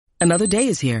Another day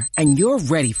is here, and you're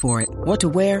ready for it. What to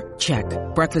wear? Check.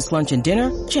 Breakfast, lunch, and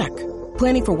dinner? Check.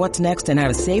 Planning for what's next and how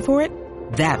to save for it?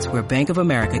 That's where Bank of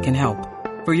America can help.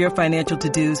 For your financial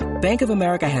to-dos, Bank of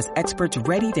America has experts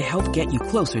ready to help get you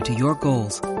closer to your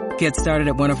goals. Get started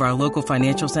at one of our local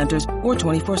financial centers or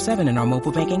 24/7 in our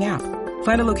mobile banking app.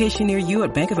 Find a location near you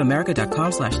at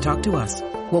bankofamerica.com/talktous.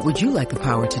 What would you like the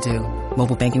power to do?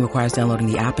 Mobile banking requires downloading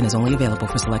the app and is only available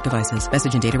for select devices.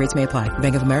 Message and data rates may apply.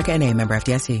 Bank of America N.A., member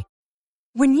FDIC.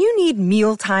 When you need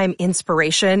mealtime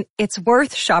inspiration, it's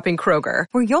worth shopping Kroger,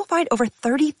 where you'll find over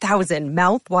 30,000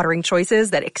 mouth-watering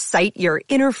choices that excite your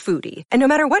inner foodie. And no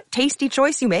matter what tasty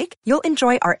choice you make, you'll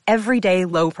enjoy our everyday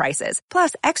low prices,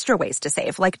 plus extra ways to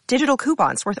save, like digital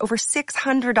coupons worth over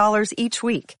 $600 each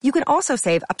week. You can also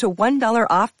save up to $1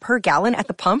 off per gallon at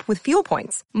the pump with fuel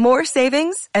points. More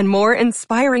savings and more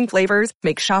inspiring flavors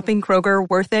make shopping Kroger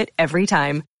worth it every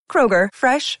time. Kroger,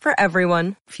 fresh for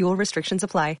everyone. Fuel restrictions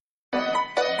apply.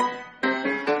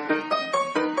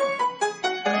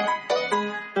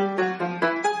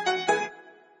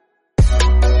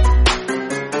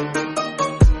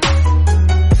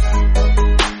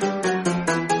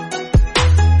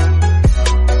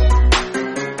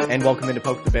 And welcome into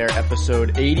Poke the Bear,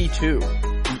 episode 82.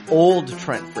 The old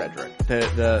Trent Frederick.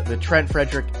 The Trent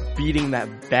Frederick beating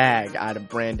that bag out of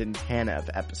Brandon Tanev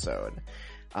episode.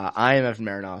 I am Evan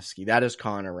Marinofsky. That is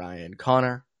Conor Ryan.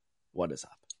 Conor, what is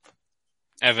up?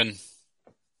 Evan,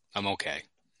 I'm okay.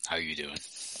 How are you doing?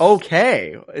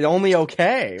 Okay. Only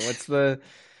okay. What's the...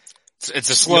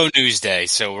 It's a slow news day,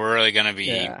 so we're really going to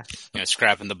be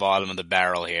scrapping the bottom of the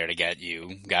barrel here to get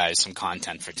you guys some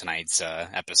content for tonight's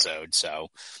episode.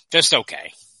 So just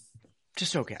okay.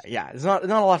 Just okay. Yeah, there's not a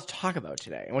lot to talk about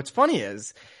today. And what's funny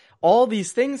is all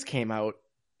these things came out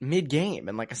mid-game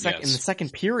and in the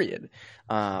second period.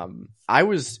 I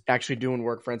was actually doing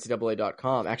work for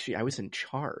NCAA.com. Actually, I was in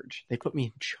charge. They put me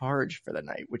in charge for the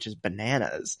night, which is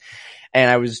bananas. And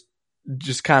I was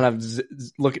just kind of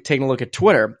taking a look at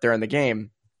Twitter during the game,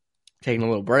 taking a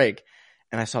little break,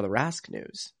 and I saw the Rask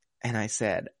news, and I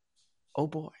said, "Oh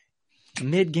boy,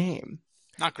 mid-game,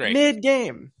 not great,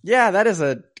 mid-game." Yeah, that is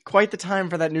quite the time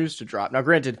for that news to drop. Now,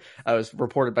 granted, I was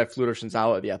reported by Fluto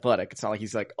Shinzawa at The Athletic. It's not like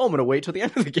he's like, "Oh, I'm going to wait till the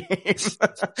end of the game." I'm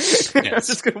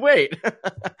just going to wait.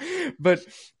 But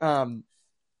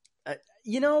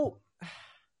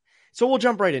so we'll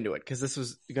jump right into it because this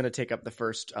was going to take up the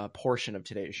first portion of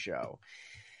today's show.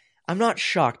 I'm not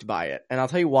shocked by it, and I'll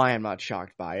tell you why I'm not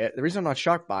shocked by it. The reason I'm not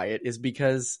shocked by it is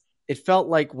because it felt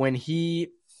like when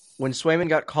Swayman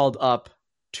got called up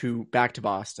back to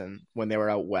Boston when they were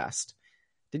out west,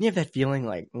 didn't you have that feeling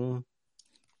like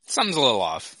something's a little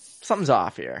off? Something's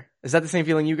off here. Is that the same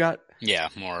feeling you got? Yeah,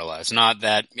 more or less. Not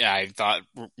that I thought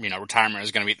retirement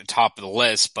was going to be at the top of the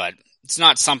list, but it's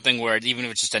not something where even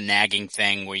if it's just a nagging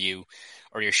thing where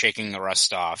you're shaking the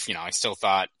rust off. I still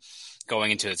thought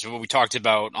going into this, what we talked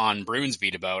about on Bruins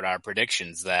Beat about our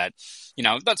predictions that,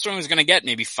 that Swim was going to get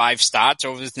maybe 5 starts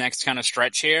over this next kind of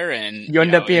stretch here. And you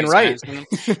end up being right.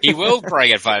 He will probably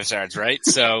get 5 starts, right?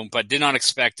 So, but did not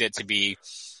expect it to be,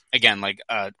 again, like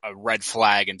a red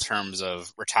flag in terms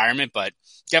of retirement, but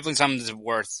definitely something that's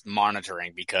worth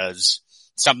monitoring because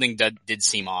something that did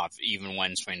seem off even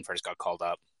when Swim first got called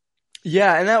up.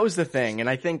 Yeah, and that was the thing. And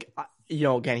I think,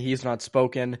 again, he's not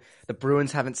spoken. The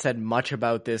Bruins haven't said much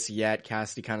about this yet.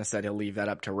 Cassidy kind of said he'll leave that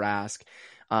up to Rask.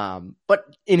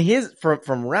 But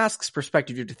from Rask's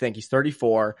perspective, you have to think he's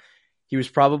 34. He was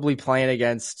probably playing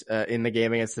in the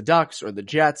game against the Ducks or the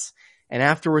Jets. And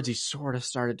afterwards, he sort of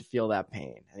started to feel that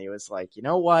pain. And he was like, you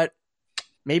know what?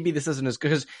 Maybe this isn't as good.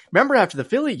 Because remember after the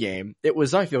Philly game, it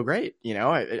was, I feel great.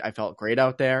 I felt great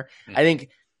out there. Mm-hmm. I think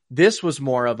this was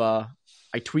more of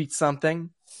I tweet something.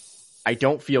 I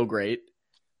don't feel great.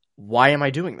 Why am I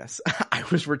doing this? I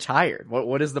was retired.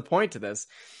 What is the point to this?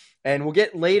 And we'll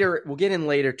get in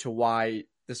later to why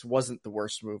this wasn't the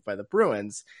worst move by the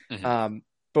Bruins. Mm-hmm.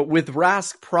 But with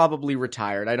Rask probably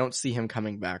retired, I don't see him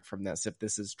coming back from this if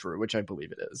this is true, which I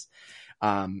believe it is.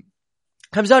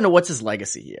 Comes down to what's his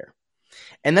legacy here.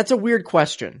 And that's a weird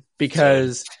question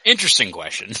because... Interesting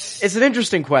question. It's an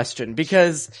interesting question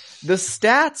because the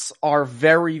stats are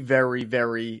very, very,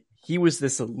 very... He was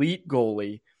this elite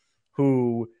goalie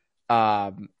who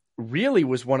really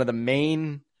was one of the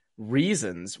main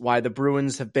reasons why the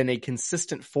Bruins have been a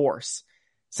consistent force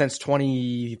since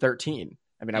 2013.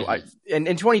 I mean,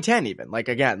 in 2010 even.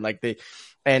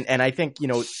 And I think,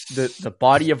 the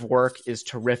body of work is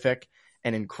terrific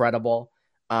and incredible.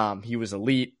 He was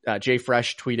elite. Jay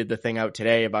Fresh tweeted the thing out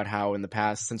today about how in the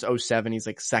past, since 2007, he's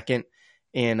second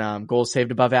in goals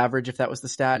saved above average, if that was the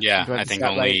stat. Yeah, I think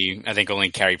only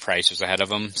Carey Price was ahead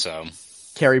of him. So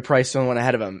Carey Price still went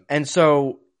ahead of him. And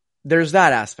so there's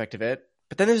that aspect of it.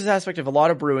 But then there's this aspect of a lot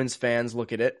of Bruins fans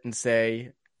look at it and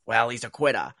say, well, he's a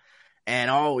quitter. And,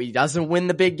 he doesn't win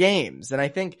the big games. And I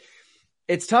think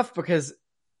it's tough because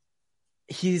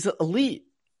he's elite.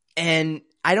 And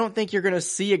I don't think you're going to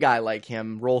see a guy like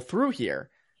him roll through here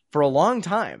for a long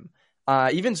time.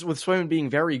 Even with Swayman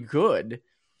being very good,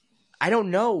 I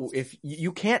don't know if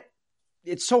you can't.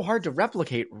 It's so hard to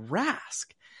replicate Rask.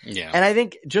 Yeah. And I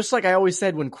think, just like I always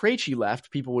said, when Krejci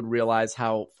left, people would realize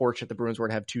how fortunate the Bruins were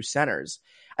to have two centers.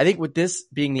 I think with this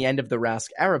being the end of the Rask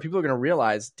era, people are going to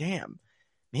realize, damn,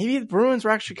 maybe the Bruins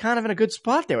were actually kind of in a good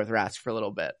spot there with Rask for a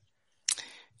little bit.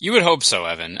 You would hope so,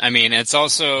 Evan. I mean, it's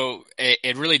also,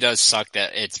 it really does suck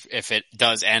that if it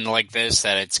does end like this,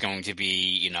 that it's going to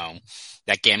be,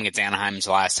 that game against Anaheim's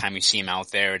the last time you see him out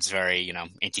there. It's very,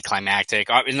 anticlimactic.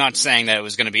 I'm not saying that it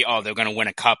was going to be, they're going to win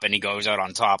a cup and he goes out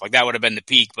on top. Like, that would have been the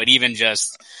peak, but even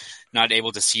just not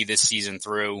able to see this season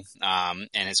through, and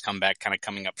his comeback kind of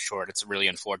coming up short. It's really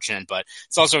unfortunate, but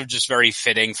it's also just very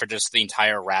fitting for just the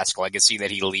entire Rask legacy that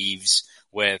he leaves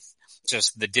with,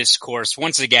 just the discourse.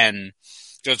 Once again,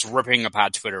 just ripping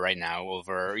apart Twitter right now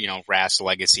over, Rask's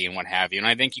legacy and what have you. And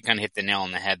I think you kind of hit the nail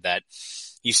on the head that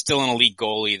he's still an elite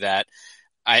goalie that,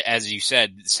 as you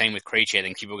said, same with Krejci, I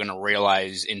think people are going to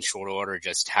realize in short order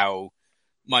just how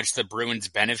much the Bruins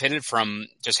benefited from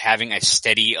just having a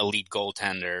steady elite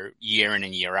goaltender year in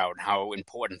and year out, and how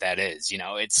important that is.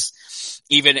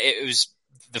 It was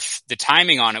the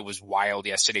timing on it was wild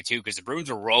yesterday too, because the Bruins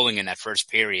were rolling in that first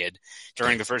period.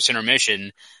 During the first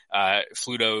intermission,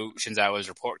 Fluto Shinzawa's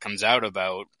report comes out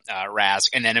about Rask,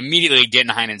 and then immediately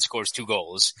Denheinen scores 2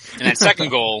 goals. And that second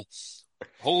goal,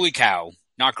 holy cow,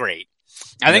 not great.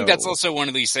 I think that's also one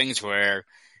of these things where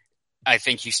I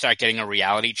think you start getting a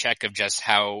reality check of just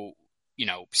how,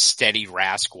 steady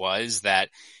Rask was. That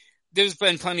there's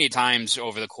been plenty of times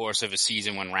over the course of a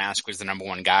season when Rask was the number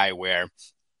one guy where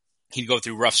he'd go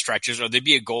through rough stretches, or there'd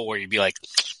be a goal where you'd be like,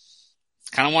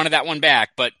 kind of wanted that one back.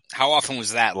 But how often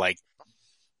was that? Like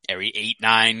every 8,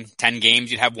 9, 10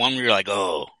 games, you'd have one where you're like,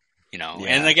 Yeah.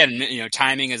 And again,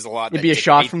 timing is a lot. It'd be a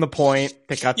shot from the point,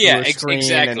 pick up through a screen,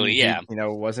 exactly, and he,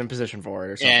 was in position for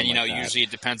it or something. And, like that. Usually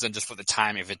it depends on just what the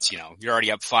time, if it's, you're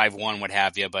already up 5-1, what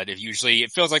have you. But if usually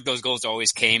it feels like those goals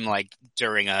always came like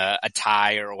during a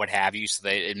tie or what have you, so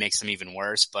that it makes them even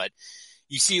worse. But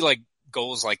you see like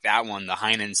goals like that one, the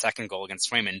Heinen second goal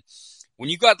against Swayman, when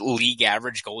you got league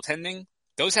average goaltending,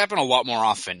 those happen a lot more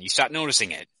often. You start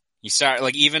noticing it. You start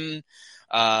like even,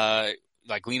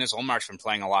 like Linus Ullmark's been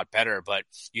playing a lot better, but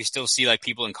you still see like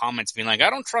people in comments being like, I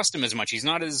don't trust him as much. He's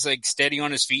not as like steady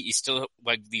on his feet. He's still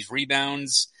like these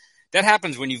rebounds. That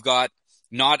happens when you've got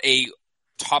not a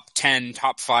top 10,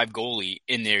 top 5 goalie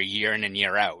in there year in and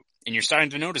year out. And you're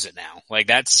starting to notice it now. Like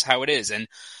that's how it is. And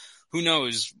who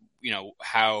knows,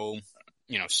 how,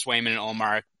 Swayman and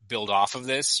Ullmark build off of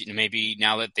this. Maybe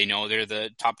now that they know they're the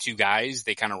top 2 guys,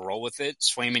 they kind of roll with it.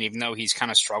 Swayman, even though he's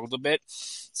kind of struggled a bit,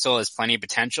 still has plenty of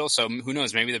potential. So who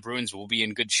knows, maybe the Bruins will be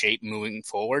in good shape moving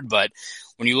forward. But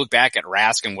when you look back at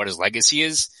Rask and what his legacy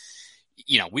is,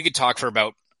 we could talk for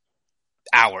about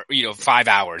 5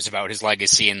 hours about his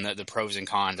legacy and the pros and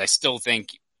cons. I still think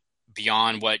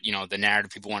beyond what, the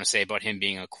narrative people want to say about him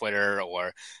being a quitter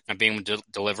or not being able to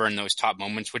deliver in those top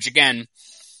moments, which again,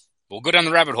 we'll go down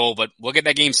the rabbit hole, but look at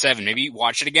that game 7. Maybe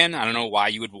watch it again. I don't know why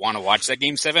you would want to watch that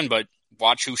game 7, but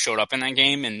watch who showed up in that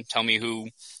game and tell me who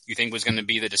you think was going to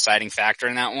be the deciding factor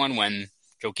in that one when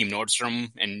Joakim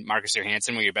Nordstrom and Marcus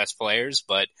Johansson were your best players.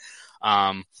 But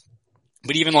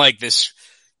even like this,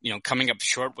 coming up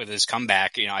short with his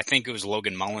comeback, I think it was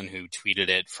Logan Mullen who tweeted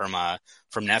it from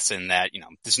Nesson that,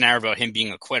 this narrative about him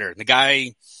being a quitter. The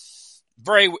guy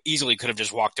very easily could have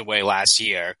just walked away last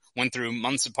year, went through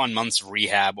months upon months of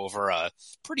rehab over a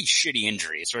pretty shitty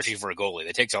injury, especially for a goalie.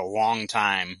 It takes a long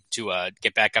time to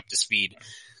get back up to speed.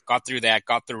 Got through that,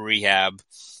 got through rehab,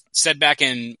 said back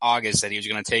in August that he was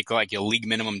going to take like a league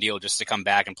minimum deal just to come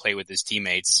back and play with his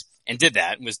teammates, and did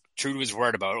that, was true to his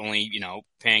word about only,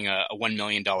 paying a $1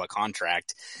 million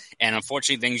contract. And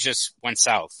unfortunately things just went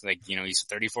south. Like, he's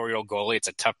a 34-year-old goalie. It's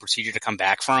a tough procedure to come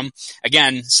back from.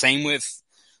 Again, same with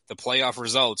the playoff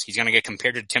results. He's going to get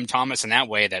compared to Tim Thomas in that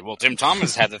way that, well, Tim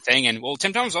Thomas had the thing, and well,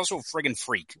 Tim Thomas is also a friggin'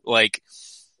 freak. Like,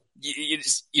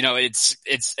 it's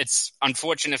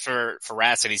unfortunate for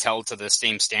Rask that he's held to the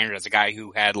same standard as a guy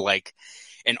who had like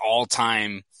an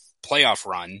all-time playoff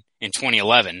run in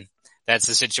 2011. That's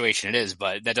the situation it is,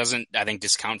 but that doesn't, I think,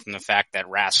 discount from the fact that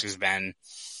Rask has been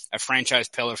a franchise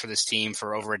pillar for this team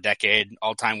for over a decade,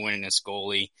 all-time winningest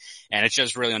goalie, and it's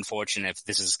just really unfortunate if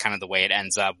this is kind of the way it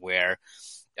ends up, where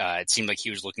It seemed like he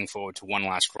was looking forward to one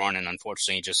last run, and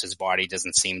unfortunately, just his body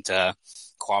doesn't seem to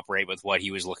cooperate with what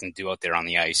he was looking to do out there on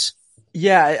the ice.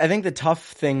 Yeah, I think the tough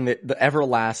thing, the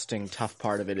everlasting tough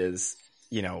part of it is,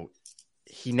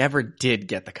 he never did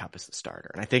get the cup as the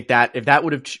starter. And I think that if that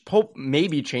would have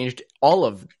maybe changed all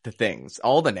of the things,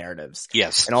 all the narratives.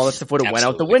 Yes. And all that stuff would have went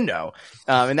out the window.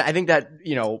 And I think that,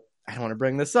 I don't want to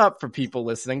bring this up for people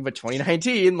listening, but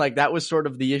 2019, like that was sort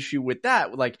of the issue with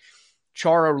that. Like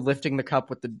Chara lifting the cup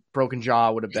with the broken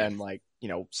jaw would have been like,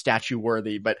 statue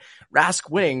worthy, but Rask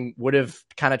winning would have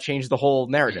kind of changed the whole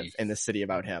narrative in the city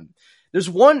about him. There's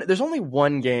only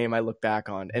one game I look back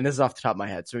on, and this is off the top of my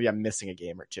head, so maybe I'm missing a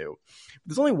game or two.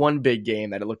 There's only one big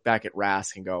game that I look back at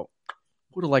Rask and go,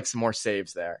 would have liked some more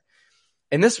saves there.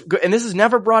 And this is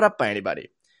never brought up by anybody,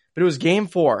 but it was game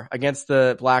 4 against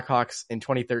the Blackhawks in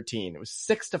 2013. It was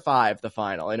 6-5, the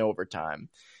final in overtime.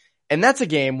 And that's a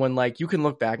game when like you can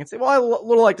look back and say, well, I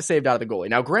would have liked to saved out of the goalie.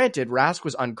 Now, granted, Rask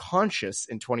was unconscious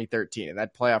in 2013 in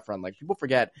that playoff run. Like people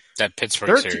forget that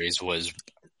Pittsburgh series was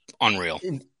unreal.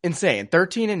 Insane.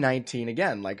 13 and 19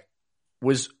 again, like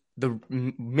was the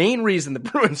main reason the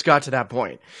Bruins got to that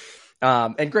point.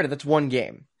 And granted, that's one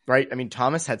game, right? I mean,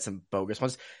 Thomas had some bogus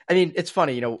ones. I mean, it's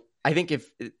funny, I think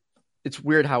it's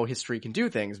weird how history can do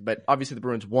things, but obviously the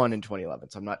Bruins won in 2011,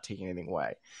 so I'm not taking anything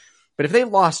away. But if they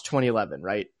lost 2011,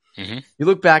 right? Mm-hmm. You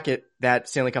look back at that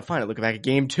Stanley Cup final, look back at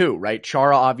game 2, right?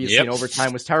 Chara obviously in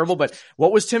overtime was terrible, but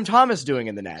what was Tim Thomas doing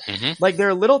in the net? Mm-hmm. Like there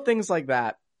are little things like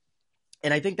that.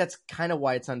 And I think that's kind of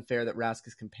why it's unfair that Rask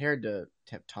is compared to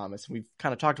Tim Thomas. We've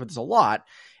kind of talked about this a lot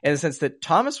in the sense that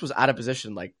Thomas was out of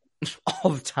position like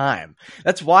all the time.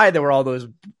 That's why there were all those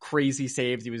crazy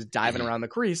saves. He was diving around the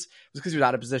crease. It was because he was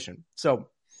out of position. So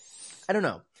I don't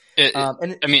know.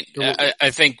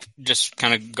 I think just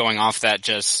kind of going off that,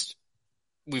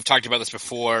 we've talked about this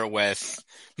before with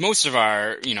most of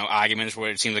our, arguments where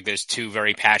it seems like there's two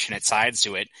very passionate sides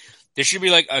to it. There should be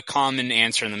like a common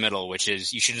answer in the middle, which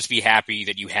is you should just be happy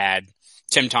that you had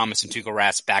Tim Thomas and Tuukka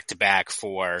Rask back to back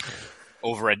for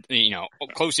over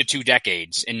close to 2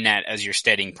 decades in net as your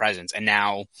steadying presence. And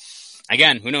now,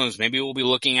 again, who knows? Maybe we'll be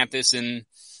looking at this in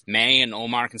May and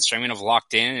Ullmark and Strayman have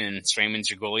locked in and Strayman's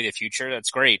your goalie of the future.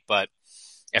 That's great. But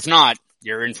if not,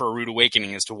 you're in for a rude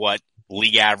awakening as to what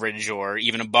league average or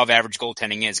even above average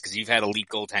goaltending is, because you've had elite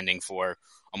goaltending for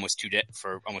almost 2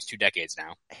 decades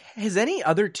now. Has any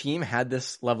other team had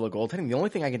this level of goaltending? The only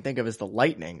thing I can think of is the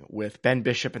Lightning with Ben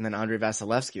Bishop and then Andrei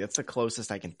Vasilevsky. That's the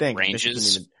closest I can think.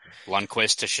 Ranges,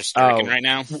 Lundqvist to Shesterkin right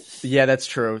now. Yeah, that's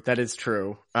true. That is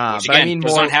true. Which, again,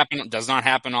 does not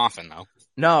happen often though.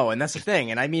 No, and that's the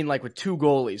thing. And I mean, like with 2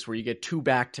 goalies where you get 2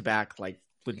 back-to-back, like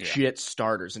legit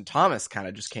starters. And Thomas kind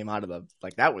of just came out of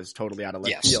that was totally out of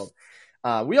left field.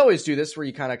 We always do this where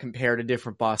you kind of compare to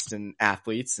different Boston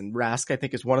athletes, and Rask, I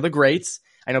think, is one of the greats.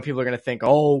 I know people are going to think,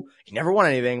 oh, he never won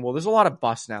anything. Well, there's a lot of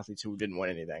Boston athletes who didn't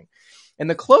win anything. And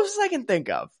the closest I can think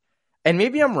of, and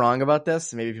maybe I'm wrong about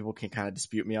this, and maybe people can kind of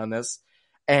dispute me on this,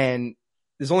 and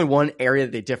there's only one area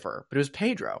that they differ, but it was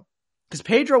Pedro. Because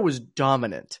Pedro was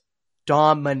dominant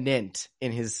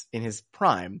in his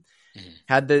prime. Mm-hmm.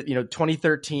 Had the,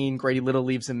 2013, Grady Little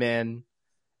leaves him in.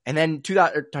 And then what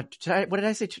did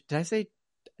I say? Did I say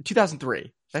 2003?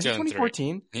 Did I say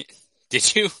 2014?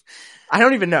 Did you? I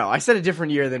don't even know. I said a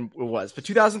different year than it was, but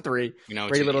 2003,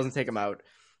 Brady Little doesn't take him out.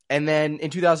 And then in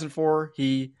 2004,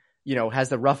 he, has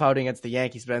the rough outing against the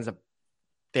Yankees, but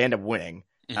they end up winning.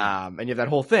 Mm-hmm. And you have that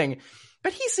whole thing.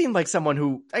 But he seemed like someone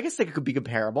who, I guess they could be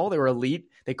comparable. They were elite.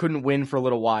 They couldn't win for a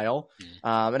little while.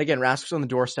 Mm-hmm. And again, Rask was on the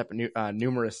doorstep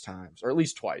numerous times, or at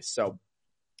least twice. So,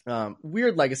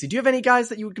 weird legacy. Do you have any guys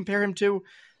that you would compare him to?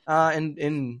 There's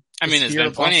been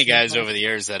plenty of guys over the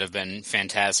years that have been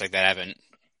fantastic that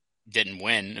didn't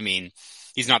win. I mean,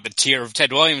 he's not the tier of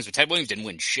Ted Williams, but Ted Williams didn't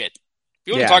win shit. If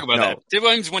you want to talk about that, Ted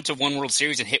Williams went to one World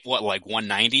Series and hit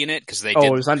 190 in it because they did.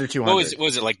 Oh, it was under 200. What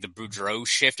was it like the Boudreaux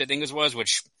shift? I think it was,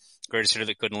 which greatest hitter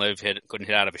that couldn't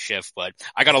hit out of a shift. But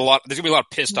I got there's gonna be a lot of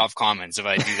pissed off comments if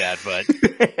I do that. But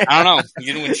I don't know. He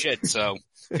didn't win shit, so.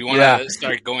 If you want to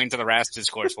start going to the Rask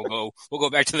discourse, we'll go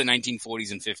back to the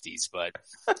 1940s and 50s, but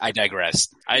I digress.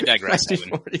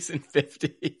 1940s and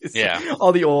 50s. Yeah.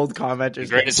 All the old commenters. The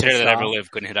greatest hitter that ever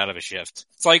lived couldn't hit out of a shift.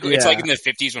 It's like in the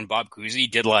 50s when Bob Cousy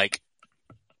did the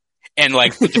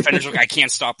defenders were like, I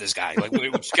can't stop this guy. Like,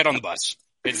 just get on the bus.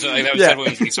 It's that was Ted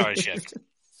Williams when he saw his shift.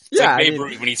 It's like Babe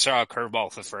Ruth when he saw a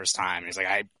curveball for the first time. He's like,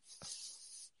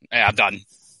 I'm done.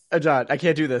 John, I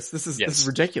can't do this. This is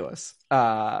ridiculous.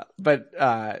 But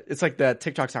it's like the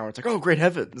TikTok sound where it's like, oh, great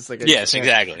heavens. Like,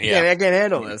 exactly. Yeah. I can't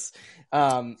handle this.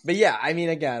 But yeah, I mean,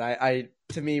 again,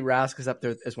 to me, Rask is up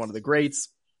there as one of the greats.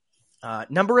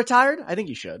 Number retired? I think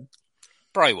he should.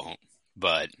 Probably won't,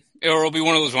 but or it'll be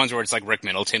one of those ones where it's like Rick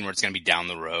Middleton, where it's going to be down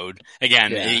the road.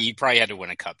 Again, he probably had to win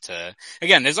a cup to.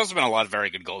 Again, there's also been a lot of very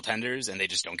good goaltenders, and they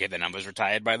just don't get their numbers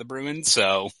retired by the Bruins.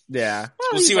 So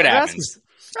we'll see what happens.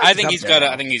 I think he's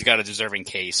got a deserving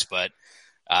case, but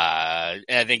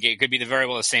I think it could be very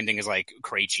well the same thing as like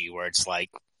Krejci, where it's like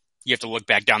you have to look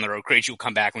back down the road. Krejci will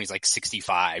come back when he's like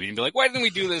 65, and be like, "Why didn't we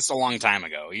do this a long time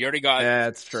ago?" You already got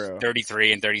that's true.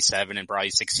 33 and 37, and probably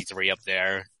 63 up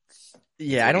there.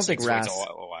 Yeah, I don't think Rask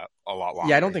a lot longer.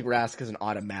 Yeah, I don't think Rask is an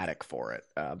automatic for it,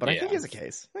 but I think he has a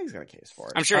case. I think he's got a case for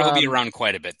it. I'm sure he'll be around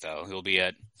quite a bit, though. He'll be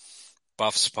at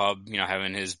Buff's Pub,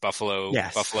 having his buffalo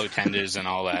tenders and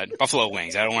all that. Buffalo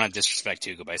wings. I don't want to disrespect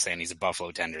Tuukka by saying he's a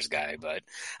buffalo tenders guy, but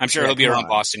I'm sure he'll be around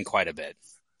Boston quite a bit.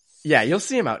 Yeah, you'll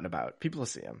see him out and about. People will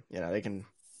see him. They can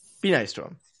be nice to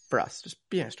him. For us, just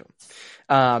be nice to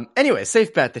him. Anyway,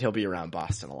 safe bet that he'll be around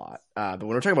Boston a lot. But when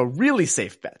we're talking about really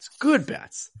safe bets, good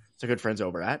bets, it's our good friends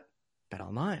over at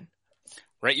BetOnline.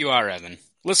 Right you are, Evan.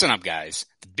 Listen up, guys.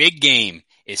 The big game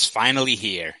is finally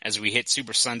here as we hit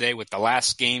Super Sunday with the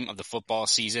last game of the football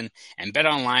season, and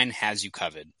BetOnline has you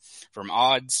covered. From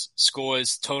odds,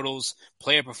 scores, totals,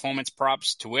 player performance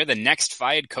props, to where the next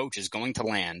fired coach is going to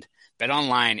land,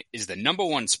 BetOnline is the number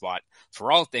one spot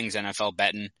for all things NFL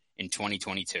betting in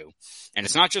 2022. And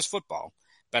it's not just football.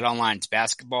 BetOnline's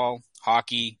basketball,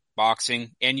 hockey,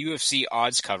 boxing, and UFC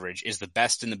odds coverage is the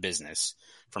best in the business.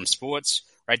 From sports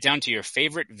right down to your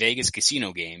favorite Vegas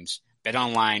casino games,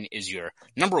 BetOnline is your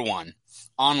number one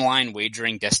online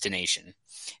wagering destination.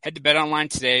 Head to BetOnline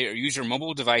today or use your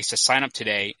mobile device to sign up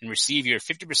today and receive your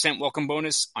 50% welcome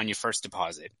bonus on your first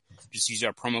deposit. Just use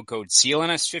our promo code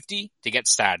CLNS50 to get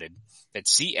started.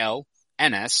 That's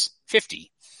CLNS50.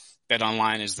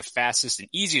 BetOnline is the fastest and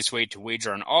easiest way to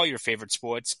wager on all your favorite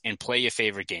sports and play your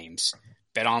favorite games.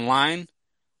 BetOnline,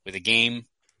 where the game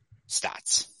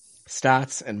starts.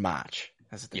 Starts and match.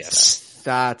 That's what they say.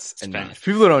 Starts and match.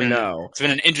 People who don't know. It's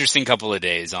been an interesting couple of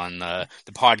days on the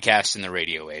podcast and the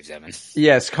radio waves, Evan.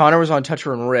 Yes, Conor was on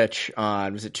Toucher and Rich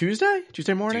on, was it Tuesday?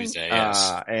 Tuesday morning? Tuesday,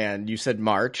 yes. And you said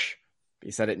March.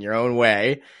 You said it in your own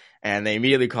way. And they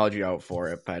immediately called you out for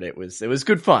it, but it was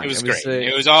good fun. It was great.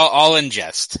 It was all in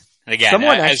jest. Again,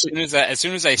 as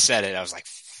soon as I said it, I was like,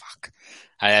 "Fuck!"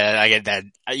 I get that.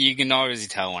 You can always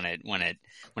tell when it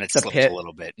slips a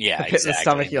little bit. Yeah, exactly. The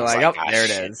stomach, you're like, "Oh, there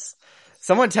it is."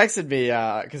 Someone texted me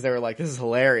because they were like, "This is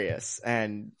hilarious,"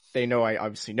 and they know I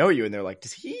obviously know you, and they're like,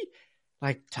 "Does he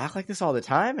like talk like this all the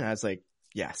time?" And I was like,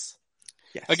 "Yes."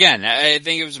 Yes. Again, I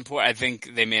think it was important. I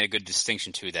think they made a good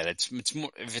distinction too, that it's more,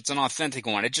 if it's an authentic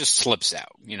one, it just slips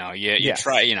out. You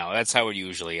try, that's how it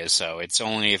usually is. So it's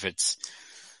only if it's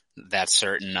that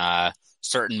certain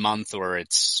month, or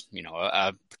it's,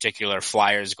 a particular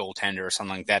Flyers goaltender or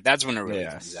something like that. That's when it really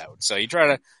comes out. So you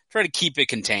try to keep it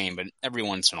contained, but every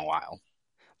once in a while.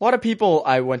 A lot of people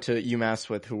I went to UMass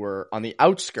with who were on the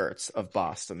outskirts of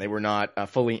Boston. They were not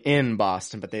fully in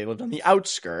Boston, but they lived on the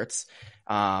outskirts.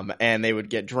 And they would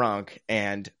get drunk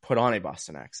and put on a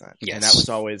Boston accent. Yes. And that was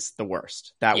always the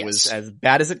worst. That was as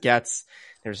bad as it gets.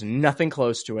 There's nothing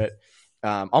close to it.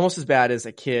 Almost as bad as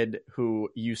a kid who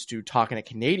used to talk in a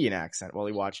Canadian accent while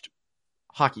he watched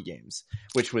hockey games,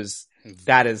 that's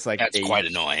quite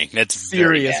annoying. That's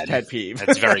serious pet peeve.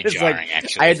 That's very jarring,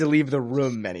 actually. I had to leave the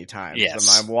room many times.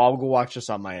 Yes. I'll go watch this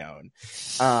on my own.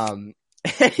 Anyway.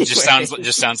 It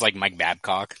just sounds like Mike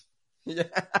Babcock. Yeah.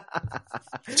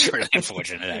 It's really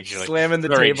unfortunate, actually. Slamming the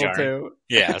table jarring. Too.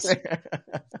 Yes.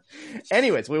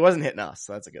 Anyways, he wasn't hitting us,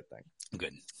 so that's a good thing.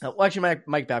 Good. Actually,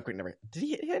 Mike Babcock never did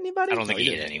he hit anybody? I don't think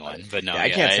he hit anyone, but no,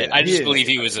 I can't say that. I just believe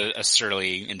he was a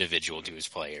surly individual to his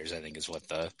players, I think is what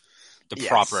the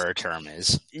proper term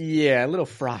is. Yeah, a little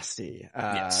frosty.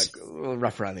 Yes. A little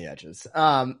rough around the edges.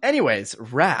 Anyways,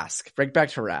 Rask. Break back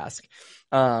to Rask.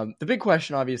 The big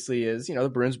question obviously is, the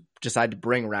Bruins decide to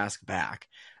bring Rask back.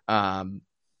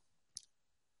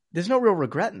 There's no real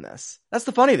regret in this. That's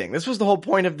the funny thing. This was the whole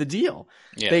point of the deal.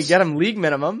 Yes. They get him league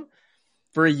minimum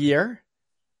for a year,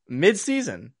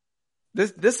 mid-season.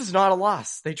 This is not a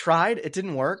loss. They tried. It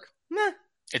didn't work. Meh.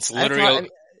 It's literally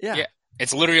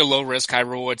it's literally a low risk, high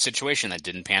reward situation that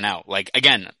didn't pan out. Like,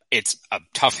 again, it's a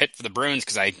tough hit for the Bruins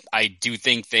because I do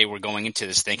think they were going into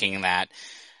this thinking that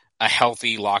a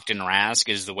healthy, locked-in Rask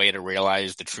is the way to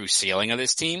realize the true ceiling of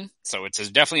this team. So it's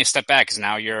definitely a step back because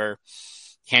now you're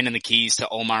handing the keys to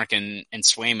Ullmark and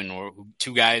Swayman, or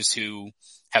two guys who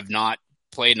have not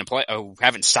played who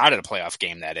haven't started a playoff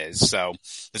game, that is. So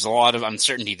there's a lot of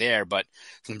uncertainty there. But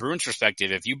from the Bruins'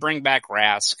 perspective, if you bring back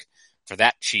Rask for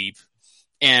that cheap,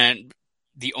 and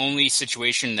the only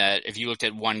situation that if you looked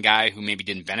at one guy who maybe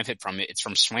didn't benefit from it, it's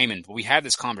from Swayman. But we had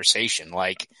this conversation.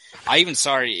 Like, I even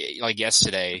saw it like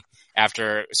yesterday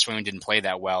after Swayman didn't play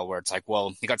that well, where it's like,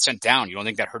 well, he got sent down. You don't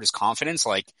think that hurt his confidence?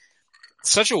 Like,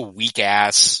 such a weak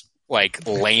ass, like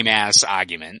lame ass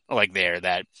argument like there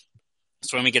that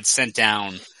Swayman gets sent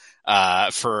down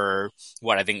for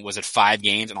what I think was it 5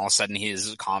 games, and all of a sudden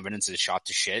his confidence is shot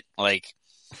to shit. Like,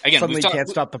 again, suddenly can't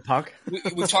stop the puck.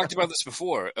 We've talked about this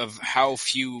before of how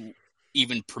few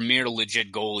even premier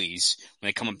legit goalies, when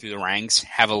they come up through the ranks,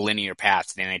 have a linear path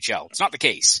to the NHL. It's not the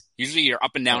case. Usually you're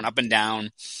up and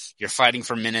down. You're fighting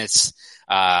for minutes.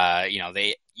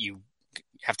 You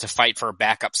have to fight for a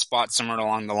backup spot somewhere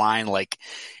along the line. Like,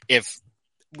 I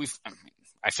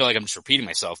feel like I'm just repeating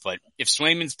myself, but if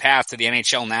Swayman's path to the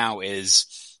NHL now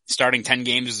is starting 10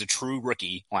 games as a true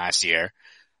rookie last year,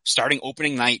 starting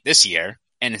opening night this year,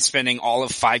 and spending all of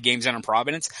 5 games down in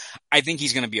Providence, I think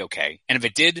he's going to be okay. And if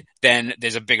it did, then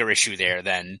there's a bigger issue there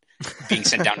than being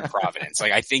sent down to Providence.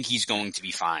 Like, I think he's going to be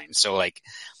fine. So, like,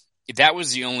 that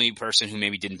was the only person who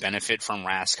maybe didn't benefit from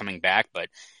Rask coming back. But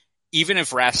even if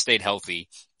Rask stayed healthy,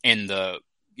 and the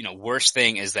worst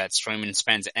thing is that Swayman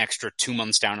spends an extra 2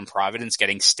 months down in Providence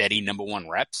getting steady number 1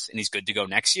 reps, and he's good to go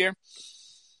next year,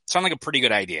 sounds like a pretty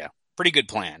good idea. Pretty good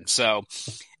plan. So,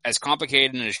 as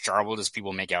complicated and as jarbled as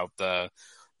people make out the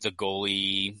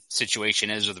goalie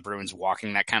situation is, or the Bruins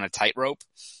walking that kind of tightrope,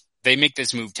 they make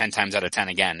this move 10 times out of 10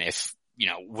 again, if,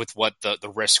 with what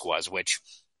the risk was, which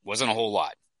wasn't a whole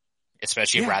lot,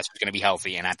 especially if Rask was going to be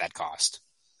healthy and at that cost.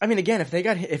 I mean, again,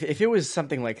 if it was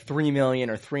something like $3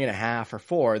 million or 3.5 or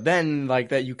 4, then like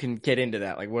that you can get into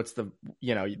that. Like, what's the,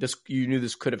 you knew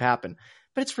this could have happened,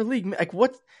 but it's for league. Like,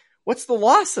 what's the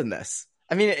loss in this?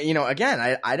 I mean, again,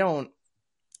 I don't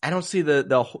see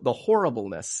the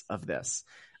horribleness of this.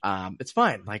 It's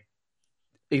fine. Like,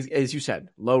 as you said,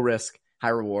 low risk, high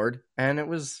reward, and it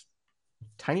was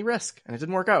tiny risk, and it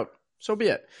didn't work out. So be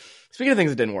it. Speaking of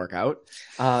things that didn't work out,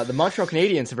 the Montreal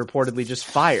Canadiens have reportedly just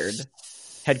fired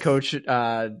head coach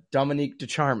Dominique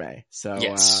Ducharme. So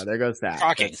yes. There goes that.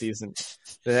 Shocking. That season.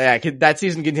 Yeah, that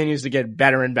season continues to get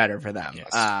better and better for them. Yes.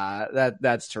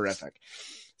 That's terrific.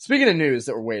 Speaking of news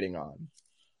that we're waiting on,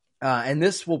 and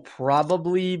this will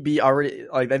probably be already,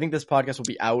 like, I think this podcast will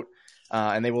be out,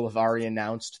 and they will have already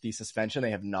announced the suspension.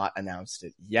 They have not announced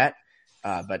it yet.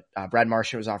 But Brad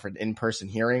Marchand was offered an in-person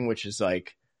hearing, which is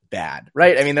like bad,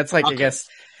 right? I mean, that's like, okay. I guess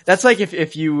that's like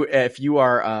if you get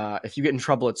in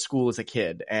trouble at school as a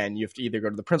kid and you have to either go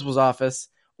to the principal's office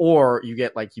or you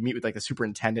meet with like the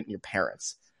superintendent and your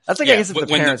parents. That's like, I guess if the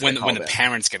parents when the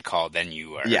parents get called, then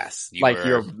you are,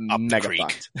 you're mega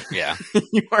fucked. Yeah.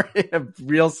 You are in a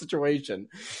real situation.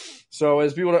 So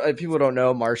as people don't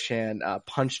know, Marchand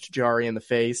punched Jari in the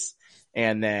face,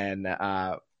 and then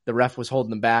the ref was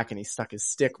holding him back, and he stuck his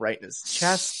stick right in his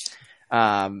chest.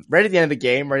 Right at the end of the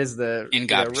game, right as in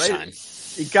garbage time.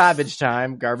 Garbage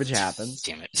time. Garbage happens.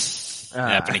 Damn it.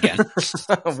 Happened again.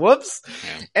 Whoops.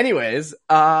 Yeah. Anyways,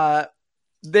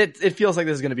 it feels like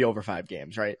this is going to be over 5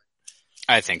 games, right?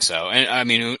 I think so. And I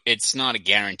mean, it's not a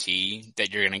guarantee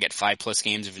that you're going to get 5+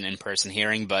 games of an in-person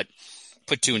hearing, but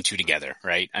put 2 and 2 together,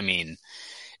 right? I mean,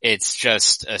 it's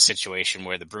just a situation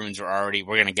where the Bruins we're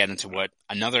going to get into what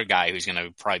another guy who's going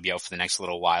to probably be out for the next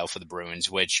little while for the Bruins,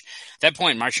 which at that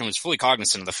point, Marchand was fully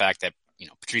cognizant of the fact that,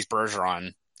 Patrice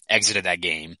Bergeron exited that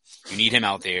game. You need him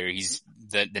out there. He's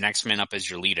the next man up as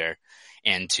your leader,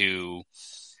 and to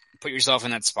put yourself in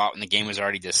that spot when the game was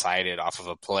already decided off of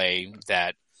a play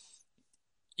that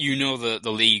the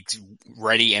league's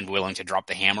ready and willing to drop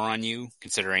the hammer on you,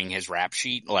 considering his rap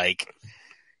sheet. Like,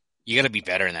 you got to be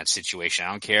better in that situation. I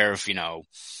don't care if,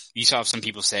 you saw some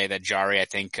people say that Jari, I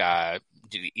think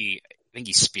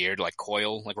he speared like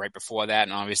Coyle like right before that,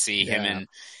 and obviously him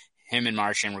and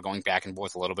Marchand were going back and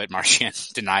forth a little bit. Marchand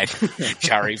denied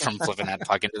Jari from flipping that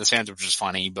puck into the stands, which was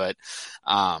funny, but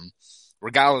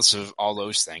regardless of all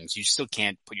those things, you still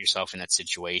can't put yourself in that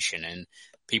situation. And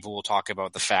people will talk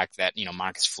about the fact that,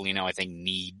 Marcus Foligno, I think,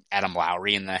 need Adam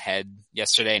Lowry in the head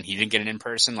yesterday, and he didn't get it in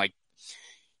person. Like,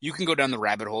 you can go down the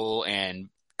rabbit hole and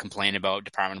complain about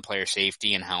Department of Player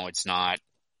Safety and how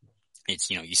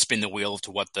you spin the wheel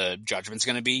to what the judgment's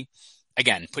going to be.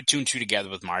 Again, put 2 and 2 together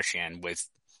with Marchand, with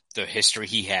the history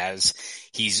he has.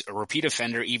 He's a repeat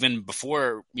offender even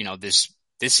before, this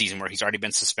season, where he's already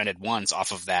been suspended once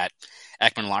off of that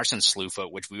Ekman-Larsson slew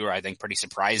foot, which we were, I think, pretty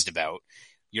surprised about.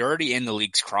 You're already in the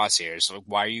league's crosshairs. So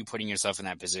why are you putting yourself in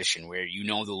that position where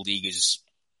the league is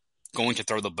going to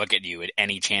throw the book at you at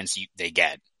any chance they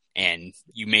get? And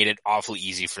you made it awfully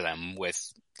easy for them with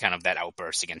kind of that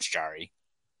outburst against Jari.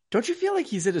 Don't you feel like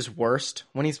he's at his worst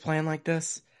when he's playing like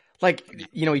this? Like,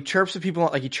 he chirps with people,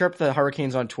 like he chirped the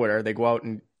Hurricanes on Twitter. They go out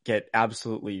and get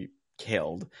absolutely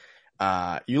killed.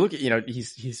 You look at,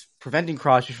 he's preventing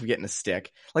Crosby from getting a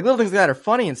stick. Like, little things like that are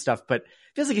funny and stuff, but it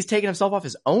feels like he's taking himself off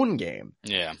his own game.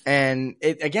 Yeah. And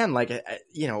it, again, like,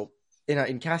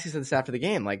 in Cassie said this after the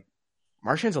game, like,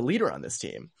 Marchand's a leader on this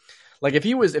team. Like, if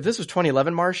this was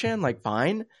 2011 Marchand, like,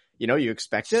 fine, you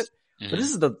expect it. But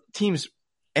this is the team's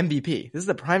MVP. This is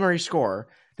the primary scorer.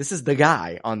 This is the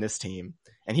guy on this team.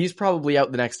 And he's probably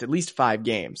out the next at least 5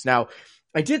 games. Now,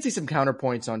 I did see some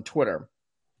counterpoints on Twitter.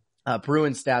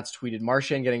 Bruins Stats tweeted,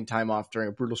 Marchand getting time off during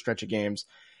a brutal stretch of games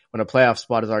when a playoff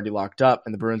spot is already locked up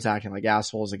and the Bruins acting like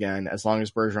assholes again. As long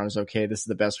as Bergeron is okay, this is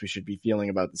the best we should be feeling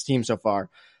about this team so far.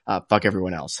 Fuck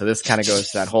everyone else. So this kind of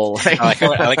goes to that whole... I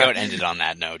like how it ended on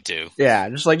that note, too. Yeah,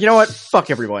 just like, you know what? Fuck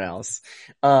everyone else.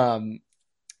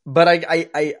 But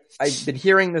I've been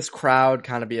hearing this crowd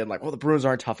kind of being like, well, the Bruins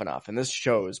aren't tough enough, and this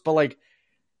shows. But, like,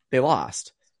 they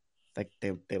lost. Like,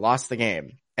 they lost the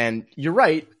game. And you're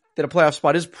right that a playoff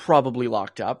spot is probably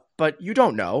locked up, but you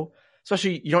don't know.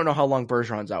 Especially, you don't know how long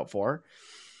Bergeron's out for.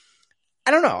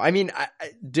 I don't know. I mean,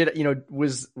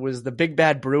 was the big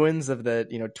bad Bruins of the,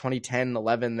 2010,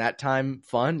 11, that time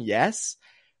fun? Yes.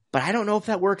 But I don't know if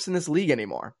that works in this league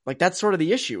anymore. Like, that's sort of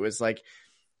the issue, is like,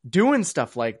 doing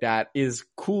stuff like that is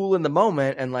cool in the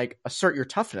moment and like assert your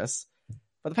toughness.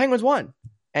 But the Penguins won.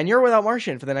 And you're without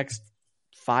Marchand for the next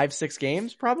 5-6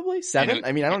 games, probably 7.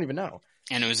 I mean, I don't even know.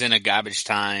 And it was in a garbage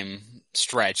time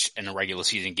stretch in a regular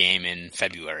season game in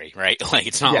February, right? Like,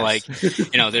 it's not like,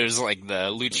 there's like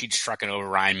the Lucic trucking over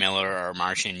Ryan Miller or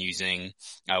Marchand using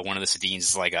one of the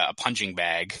Sedins like a punching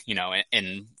bag,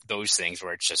 and those things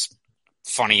where it's just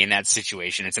funny in that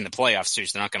situation. It's in the playoffs too,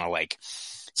 so they're not going to like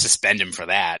suspend him for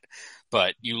that.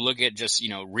 But you look at just,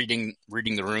 reading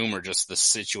the room or just the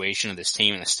situation of this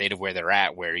team and the state of where they're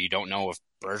at, where you don't know if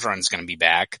Bergeron's going to be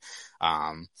back.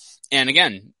 And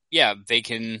again, yeah, they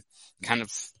can kind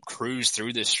of cruise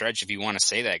through this stretch if you want to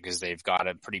say that, because they've got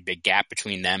a pretty big gap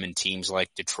between them and teams like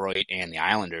Detroit and the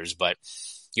Islanders. But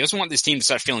you also want this team to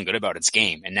start feeling good about its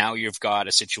game. And now you've got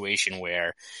a situation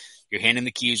where you're handing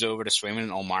the keys over to Swayman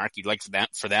and Ullmark. You'd like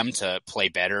for them to play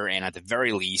better. And at the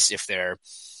very least, if they're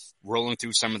rolling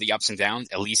through some of the ups and downs,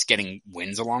 at least getting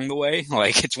wins along the way.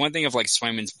 Like, it's one thing if like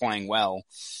Swayman's playing well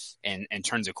and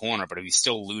turns a corner, but if he's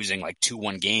still losing like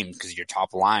 2-1 games because your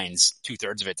top line's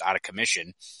 2/3 of it's out of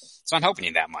commission, it's not helping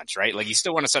you that much, right? Like, you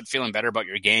still want to start feeling better about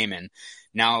your game. And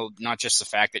now, not just the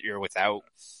fact that you're without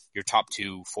your top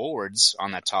 2 forwards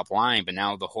on that top line, but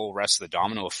now the whole rest of the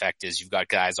domino effect is you've got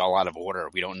guys all out of order.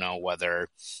 We don't know whether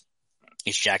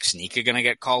is Jack Sneaka going to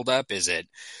get called up? Is it,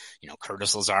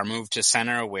 Curtis Lazar moved to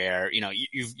center, where,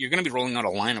 you're going to be rolling out a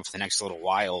lineup for the next little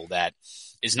while that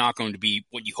is not going to be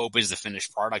what you hope is the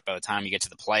finished product by the time you get to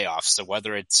the playoffs. So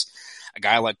whether it's a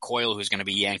guy like Coyle who's going to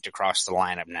be yanked across the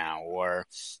lineup now, or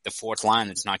the fourth line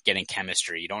that's not getting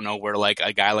chemistry, you don't know where like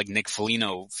a guy like Nick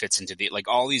Foligno fits into like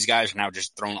all these guys are now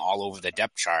just thrown all over the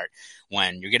depth chart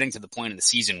when you're getting to the point of the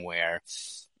season where,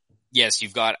 yes,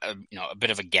 you've got a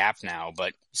bit of a gap now,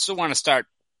 but you still want to start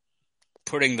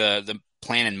putting the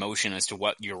plan in motion as to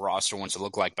what your roster wants to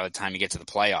look like by the time you get to the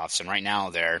playoffs. And right now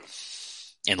they're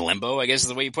in limbo, I guess is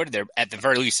the way you put it. They're at the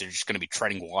very least, they're just going to be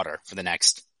treading water for the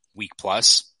next week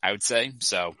plus, I would say.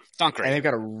 So not great. And they've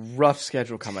got a rough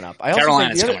schedule coming up.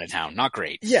 Carolina's coming to town. Not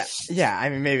great. Yeah. I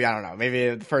mean, maybe, I don't know.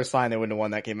 Maybe the first line they wouldn't have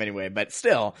won that game anyway. But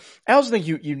still, I also think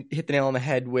you hit the nail on the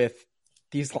head with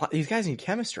these guys need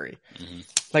chemistry. Mm-hmm.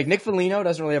 Like Nick Foligno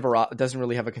doesn't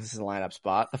really have a consistent lineup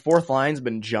spot. The fourth line's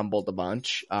been jumbled a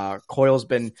bunch. Coyle's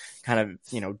been kind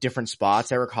of different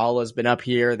spots. Eric Halla's been up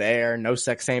here, there.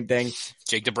 Nosek, same thing.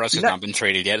 Jake DeBrusk has not been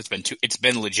traded yet. It's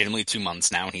been legitimately 2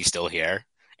 months now, and he's still here.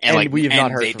 And we have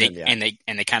not heard from him yet.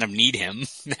 And they kind of need him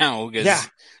now.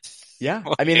 Yeah.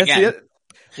 I mean, that's it.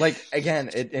 Like, again,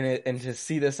 and to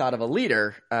see this out of a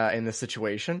leader in this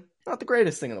situation, not the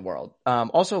greatest thing in the world.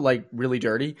 Also, like, really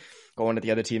dirty. Going to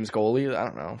the other team's goalie, I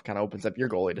don't know, kind of opens up your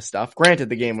goalie to stuff. Granted,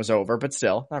 the game was over, but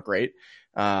still, not great.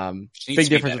 Big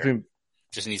difference between...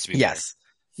 Just needs to be better.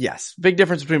 Yes. Big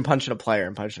difference between punching a player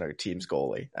and punching a team's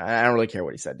goalie. I don't really care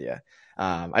what he said to you.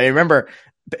 I remember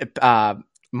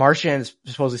Marchand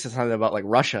supposedly said something about like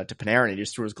Russia to Panarin. He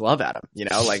just threw his glove at him,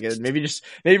 like maybe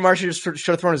Marchand just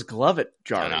should have thrown his glove at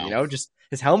Jarman, just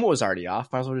his helmet was already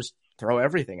off. Might as well just throw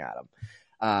everything at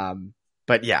him.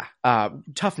 But yeah,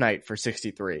 tough night for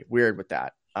 63. Weird with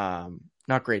that.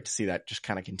 Not great to see that just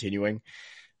kind of continuing.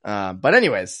 But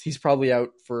anyways, he's probably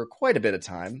out for quite a bit of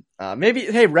time. Maybe,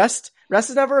 rest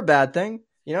is never a bad thing.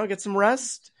 Get some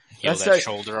rest. Heal that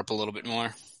shoulder up a little bit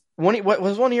more. What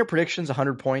was one of your predictions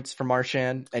 100 points for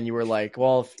Marchand? And you were like,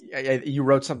 well, you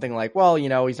wrote something like, well, he's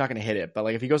not going to hit it, but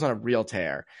like if he goes on a real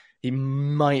tear, he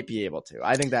might be able to.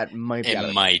 I think that might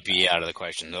be out of the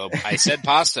question. Though I said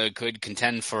Pasta could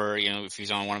contend for, if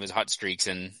he's on one of his hot streaks,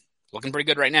 and looking pretty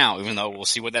good right now, even though we'll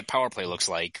see what that power play looks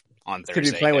like on Thursday.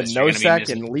 Could be playing with Nosek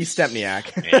and Lee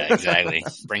Stempniak. Yeah, exactly.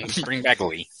 Bring back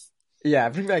Lee. Yeah,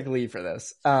 bring back Lee for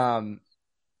this.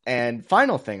 And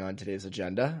final thing on today's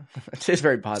agenda. Today's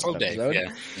very positive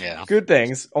episode. Yeah. Good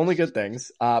things. Only good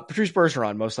things. Patrice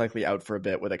Bergeron most likely out for a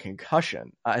bit with a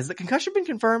concussion. Has the concussion been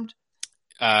confirmed?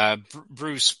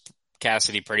 Bruce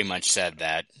Cassidy pretty much said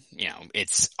that,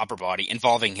 it's upper body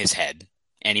involving his head.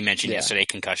 And he mentioned yesterday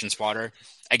concussion spotter.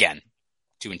 Again,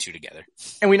 2 and 2 together.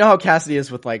 And we know how Cassidy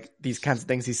is with like these kinds of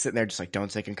things. He's sitting there just like,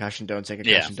 don't say concussion, don't say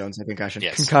concussion, don't say concussion.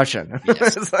 Yes. Concussion.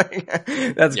 Yes. It's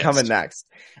like, that's coming next.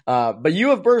 But you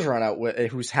have Bergeron out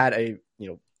who's had a,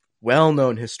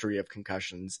 well-known history of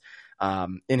concussions,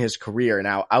 in his career,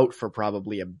 now out for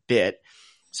probably a bit.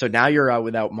 So now you're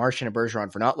without Marchand and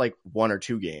Bergeron for not like 1 or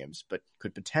 2 games, but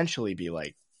could potentially be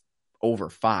like over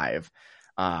 5.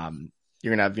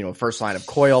 You're going to have, first line of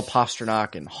Coyle,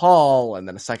 Pastrnak, and Hall, and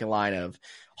then a second line of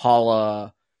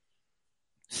Holla,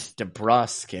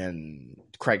 DeBrusk, and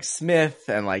Craig Smith.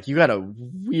 And like, you got a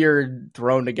weird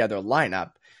thrown together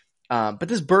lineup. But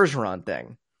this Bergeron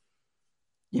thing,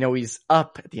 he's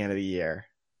up at the end of the year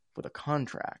with a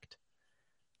contract.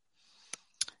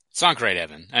 It's not great,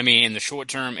 Evan. I mean, in the short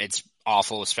term, it's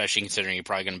awful, especially considering you're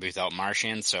probably going to be without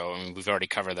Marchand. So, we've already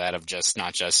covered that of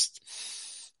not just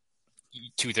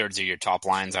 2/3 of your top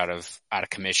lines out of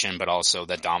commission, but also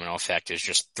the domino effect is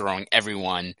just throwing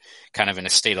everyone kind of in a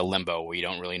state of limbo where you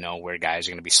don't really know where guys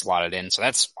are going to be slotted in. So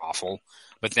that's awful.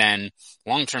 But then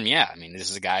long term, this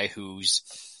is a guy who's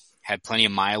had plenty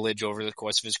of mileage over the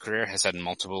course of his career, has had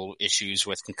multiple issues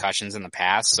with concussions in the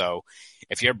past. So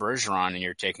if you're Bergeron and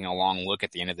you're taking a long look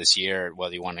at the end of this year,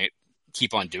 whether you want to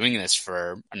keep on doing this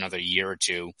for another year or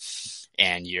two,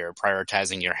 and you're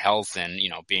prioritizing your health and,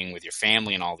 being with your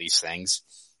family and all these things,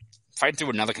 fighting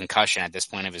through another concussion at this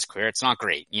point of his career, it's not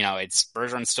great. It's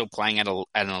Bergeron's still playing at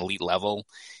an elite level.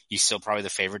 He's still probably the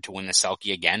favorite to win the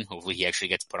Selke again. Hopefully he actually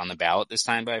gets put on the ballot this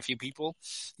time by a few people,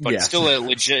 but it's still a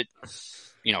legit,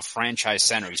 franchise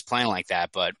center. He's playing like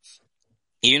that, but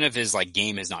even if his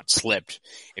game has not slipped,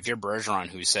 if you're Bergeron,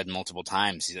 who's said multiple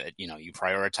times that, you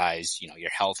prioritize, your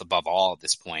health above all at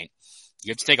this point, you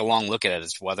have to take a long look at it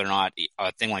as to whether or not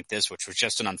a thing like this, which was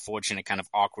just an unfortunate kind of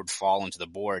awkward fall into the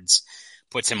boards,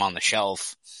 puts him on the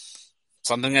shelf.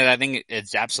 Something that I think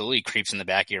it absolutely creeps in the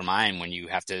back of your mind when you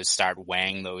have to start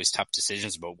weighing those tough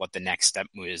decisions about what the next step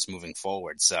is moving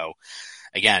forward. So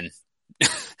again,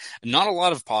 not a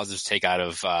lot of positives take out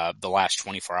of the last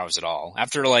 24 hours at all.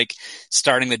 After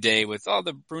starting the day with,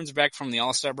 the Bruins are back from the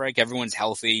All-Star break, everyone's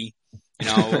healthy,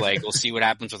 we'll see what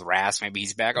happens with Rask. Maybe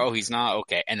he's back. Oh, he's not.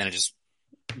 Okay. And then it just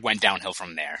went downhill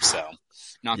from there. So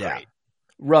not great.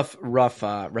 Rough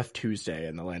Tuesday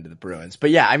in the land of the Bruins. But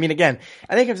yeah, again,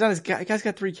 I think it comes down to this guy's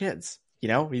got 3 kids. He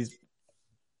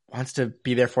wants to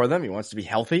be there for them. He wants to be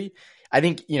healthy. I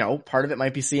think, part of it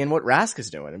might be seeing what Rask is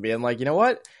doing and being like, you know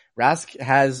what? Rask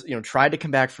has, tried to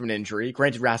come back from an injury.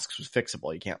 Granted, Rask was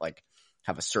fixable. You can't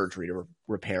have a surgery to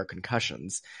repair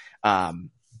concussions.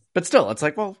 But still, it's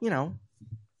like, well,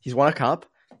 he's won a cup.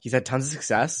 He's had tons of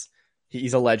success.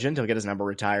 He's a legend. He'll get his number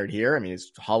retired here.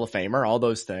 He's Hall of Famer, all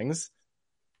those things.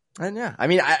 And yeah, I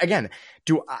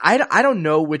don't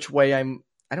know which way I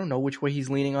don't know which way he's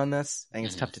leaning on this. I think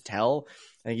it's tough to tell.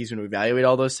 I think he's going to evaluate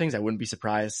all those things. I wouldn't be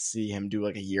surprised to see him do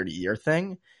a year-to-year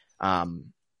thing.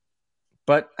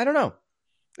 But I don't know.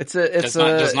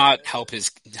 Does not help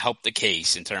the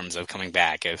case in terms of coming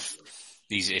back if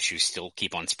these issues still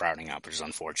keep on sprouting up, which is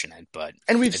unfortunate. But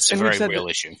it's a very real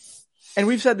issue. And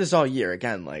we've said this all year.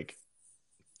 Again,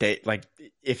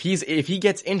 if he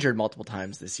gets injured multiple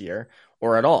times this year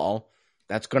or at all,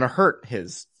 that's going to hurt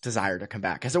his desire to come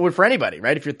back, as it would for anybody,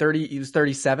 right? If you're 30, he was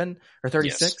 37 or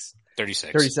 36, yes,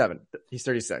 37. He's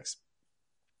 36.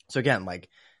 So again,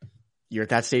 you're at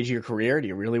that stage of your career. Do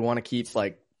you really want to keep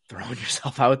throwing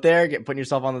yourself out there, putting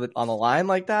yourself on the line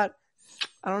like that?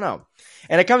 I don't know.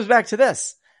 And it comes back to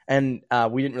this. And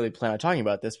we didn't really plan on talking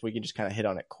about this, but we can just kind of hit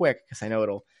on it quick because I know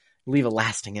it'll leave a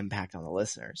lasting impact on the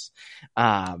listeners.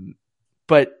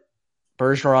 But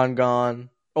Bergeron gone.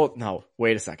 Oh no!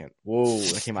 Wait a second. Whoa,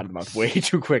 that came out of the mouth way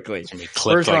too quickly.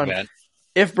 Bergeron, like that.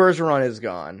 If Bergeron is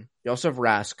gone, you also have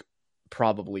Rask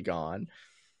probably gone.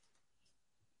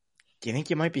 Do you think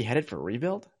you might be headed for a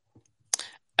rebuild?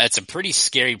 It's a pretty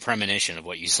scary premonition of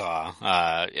what you saw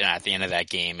at the end of that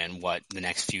game and what the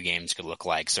next few games could look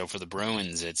like. So for the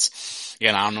Bruins,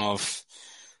 I don't know if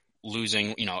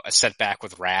losing, a setback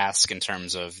with Rask in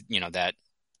terms of, that,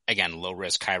 again, low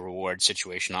risk, high reward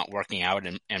situation not working out,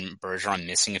 and Bergeron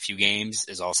missing a few games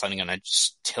is all of a sudden going to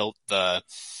just tilt the,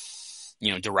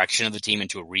 direction of the team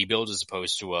into a rebuild as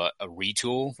opposed to a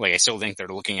retool. Like, I still think they're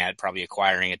looking at probably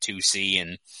acquiring a 2C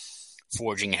and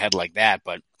forging ahead like that,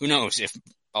 but who knows if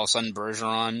all of a sudden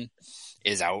Bergeron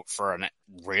is out for a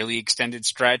really extended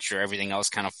stretch, or everything else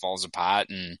kind of falls apart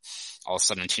and all of a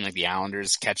sudden a team like the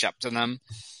Islanders catch up to them,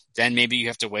 then maybe you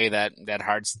have to weigh that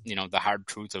hard, the hard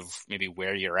truth of maybe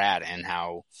where you're at and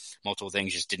how multiple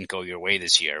things just didn't go your way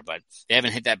this year. But they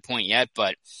haven't hit that point yet.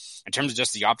 But in terms of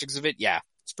just the optics of it, yeah,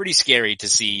 it's pretty scary to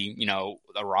see,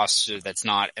 a roster that's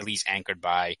not at least anchored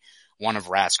by one of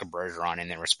Rask or Bergeron in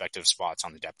their respective spots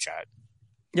on the depth chart.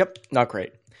 Yep, not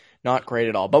great. Not great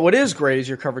at all. But what is great is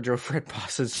your coverage over at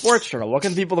Boston Sports Journal. What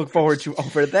can people look forward to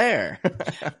over there?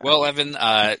 Well, Evan,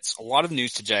 it's a lot of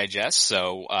news to digest,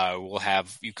 so we'll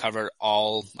have you covered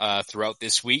all throughout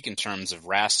this week in terms of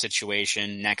Rask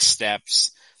situation, next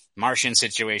steps, Martian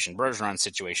situation, Bergeron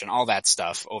situation, all that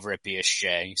stuff over at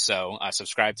BSJ. So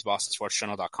subscribe to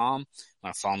BostonSportsJournal.com.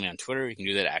 Want to follow me on Twitter? You can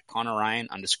do that at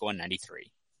ConorRyan_93.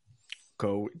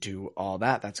 Go do all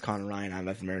that. That's Conor Ryan. I'm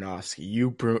Evan Marinofsky.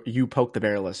 You poke the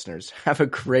bear, listeners. Have a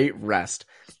great rest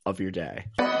of your day.